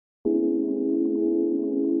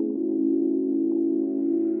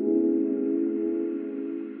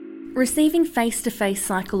Receiving face-to-face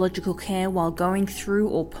psychological care while going through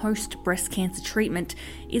or post breast cancer treatment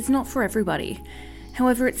is not for everybody.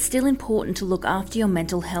 However, it's still important to look after your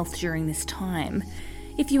mental health during this time.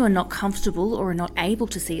 If you are not comfortable or are not able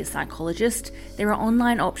to see a psychologist, there are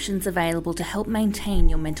online options available to help maintain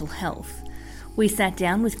your mental health. We sat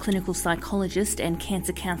down with clinical psychologist and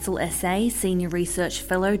Cancer Council SA Senior Research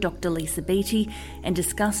Fellow Dr Lisa Beatty and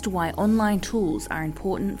discussed why online tools are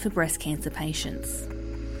important for breast cancer patients.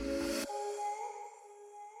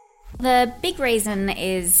 The big reason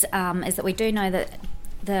is that we do know that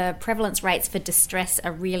the prevalence rates for distress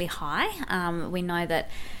are really high. We know that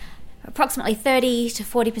approximately 30 to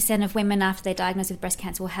 40% of women after they're diagnosed with breast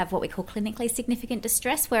cancer will have what we call clinically significant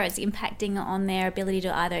distress, where it's impacting on their ability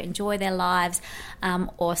to either enjoy their lives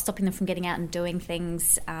or stopping them from getting out and doing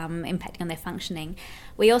things, impacting on their functioning.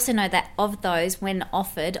 We also know that of those, when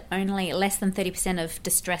offered, only less than 30% of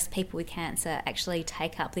distressed people with cancer actually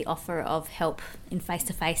take up the offer of help in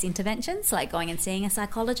face-to-face interventions, like going and seeing a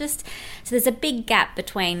psychologist. So there's a big gap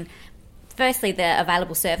between, firstly, the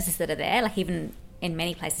available services that are there, like even in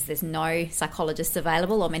many places there's no psychologists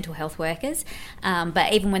available or mental health workers,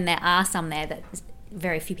 but even when there are some there, that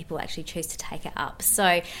very few people actually choose to take it up.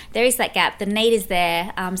 So there is that gap. The need is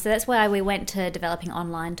there. So that's why we went to developing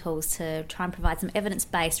online tools to try and provide some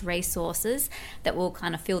evidence-based resources that will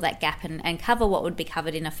kind of fill that gap and cover what would be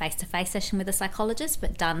covered in a face-to-face session with a psychologist,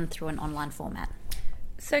 but done through an online format.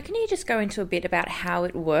 So can you just go into a bit about how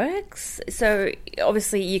it works? So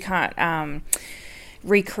obviously you can't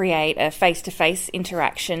recreate a face-to-face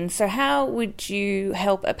interaction. So how would you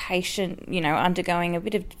help a patient, undergoing a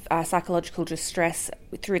bit of psychological distress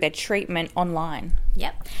through their treatment online?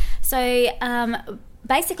 Yep. So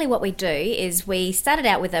basically what we do is we started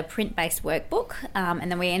out with a print-based workbook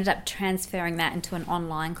and then we ended up transferring that into an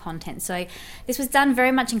online content. So this was done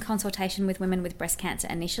very much in consultation with women with breast cancer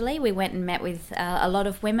initially. We went and met with a lot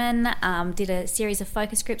of women, did a series of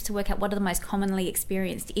focus groups to work out what are the most commonly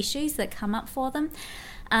experienced issues that come up for them.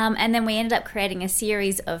 And then we ended up creating a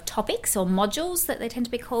series of topics or modules that they tend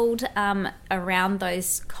to be called around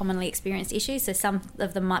those commonly experienced issues. So some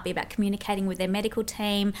of them might be about communicating with their medical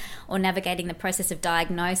team or navigating the process of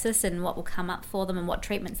diagnosis and what will come up for them and what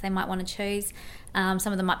treatments they might want to choose.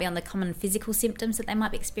 Some of them might be on the common physical symptoms that they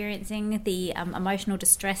might be experiencing, the emotional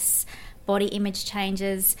distress, body image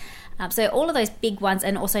changes. So all of those big ones,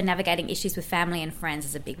 and also navigating issues with family and friends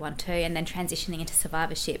is a big one too, and then transitioning into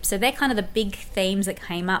survivorship. So they're kind of the big themes that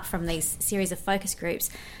came up from these series of focus groups.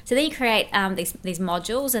 So then you create these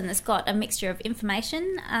modules, and it's got a mixture of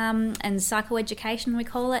information and psychoeducation, we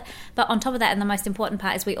call it. But on top of that, and the most important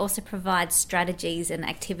part, is we also provide strategies and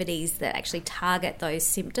activities that actually target those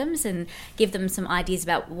symptoms and give them some ideas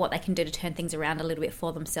about what they can do to turn things around a little bit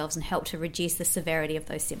for themselves and help to reduce the severity of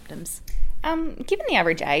those symptoms. Given the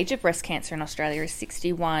average age of breast cancer in Australia is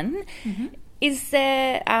 61, is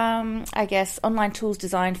there, online tools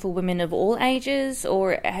designed for women of all ages,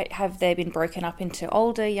 or have they been broken up into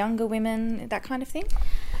older, younger women, that kind of thing?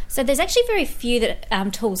 So there's actually very few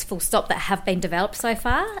tools full stop that have been developed so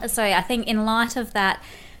far. So I think in light of that,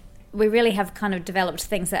 we really have kind of developed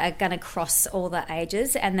things that are going to cross all the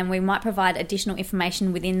ages, and then we might provide additional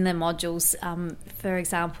information within the modules. For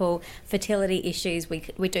example, fertility issues we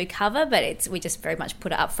do cover, but we just very much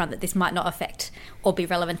put it up front that this might not affect or be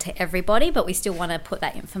relevant to everybody, but we still want to put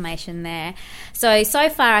that information there. So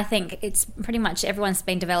far I think it's pretty much everyone's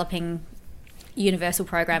been developing universal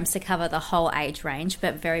programs to cover the whole age range,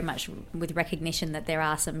 but very much with recognition that there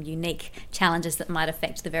are some unique challenges that might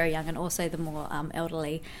affect the very young and also the more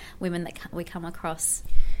elderly women that we come across.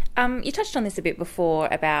 You touched on this a bit before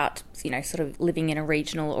about, sort of living in a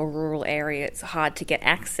regional or rural area, it's hard to get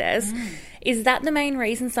access. Is that the main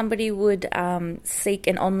reason somebody would seek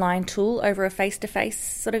an online tool over a face-to-face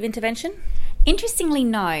sort of intervention? Interestingly,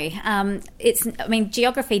 no.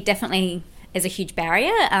 Geography definitely is a huge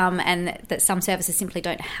barrier, and that some services simply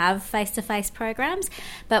don't have face-to-face programs.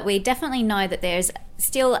 But we definitely know that there's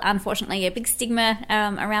still, unfortunately, a big stigma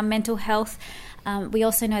around mental health. We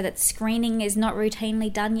also know that screening is not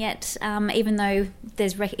routinely done yet, even though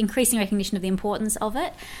there's increasing recognition of the importance of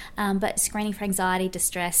it. But screening for anxiety,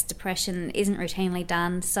 distress, depression isn't routinely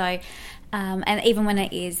done. So, and even when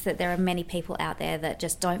it is, that there are many people out there that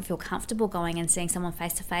just don't feel comfortable going and seeing someone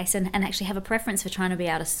face-to-face and actually have a preference for trying to be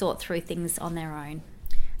able to sort through things on their own.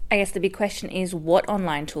 I guess the big question is what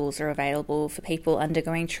online tools are available for people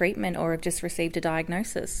undergoing treatment or have just received a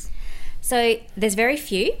diagnosis? So there's very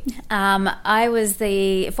few. I was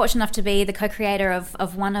fortunate enough to be the co-creator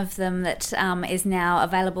of one of them that is now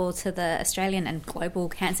available to the Australian and global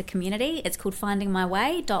cancer community. It's called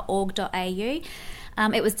findingmyway.org.au.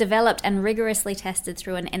 It was developed and rigorously tested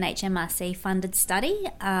through an NHMRC funded study,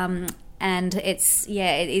 and it is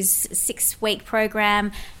a 6-week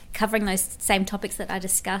program covering those same topics that I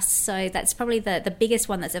discussed. So that's probably the biggest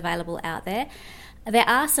one that's available out there. There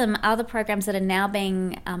are some other programs that are now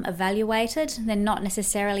being evaluated. They're not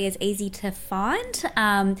necessarily as easy to find.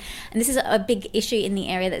 And this is a big issue in the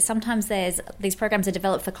area, that sometimes these programs are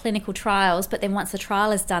developed for clinical trials, but then once the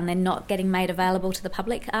trial is done, they're not getting made available to the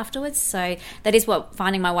public afterwards. So that is what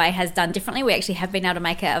Finding My Way has done differently. We actually have been able to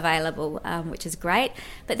make it available, which is great.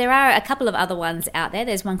 But there are a couple of other ones out there.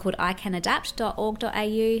 There's one called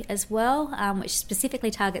icanadapt.org.au as well, which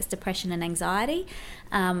specifically targets depression and anxiety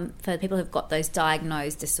for people who've got those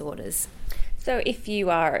diagnosed disorders. So if you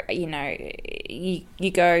are, you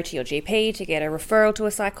go to your GP to get a referral to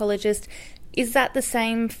a psychologist, is that the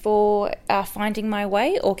same for Finding My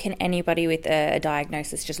Way, or can anybody with a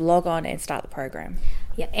diagnosis just log on and start the program?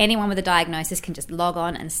 Yeah, anyone with a diagnosis can just log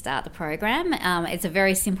on and start the program. It's a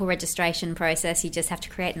very simple registration process. You just have to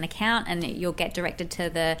create an account and you'll get directed to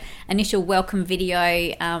the initial welcome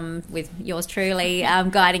video with yours truly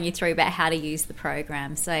guiding you through about how to use the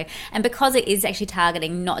program. And because it is actually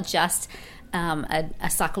targeting not just a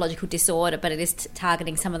psychological disorder, but it is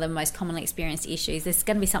targeting some of the most commonly experienced issues, there's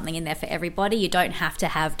going to be something in there for everybody. You don't have to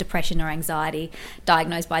have depression or anxiety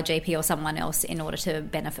diagnosed by a GP or someone else in order to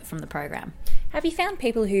benefit from the program. Have you found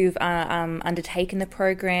people who've undertaken the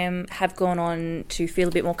program have gone on to feel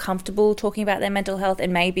a bit more comfortable talking about their mental health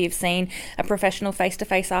and maybe have seen a professional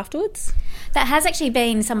face-to-face afterwards? That has actually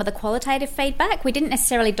been some of the qualitative feedback. We didn't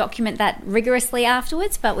necessarily document that rigorously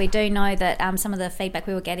afterwards, but we do know that some of the feedback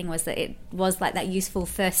we were getting was that it was like that useful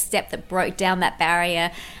first step that broke down that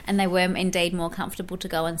barrier, and they were indeed more comfortable to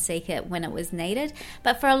go and seek it when it was needed.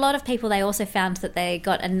 But for a lot of people, they also found that they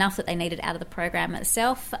got enough that they needed out of the program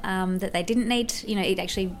itself, that they didn't need, it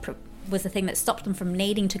actually was the thing that stopped them from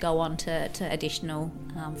needing to go on to additional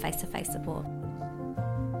face-to-face support.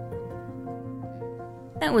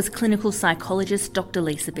 That was clinical psychologist Dr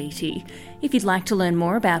Lisa Beatty. If you'd like to learn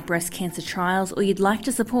more about breast cancer trials, or you'd like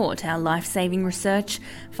to support our life-saving research,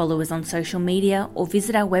 follow us on social media or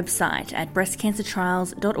visit our website at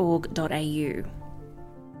breastcancertrials.org.au.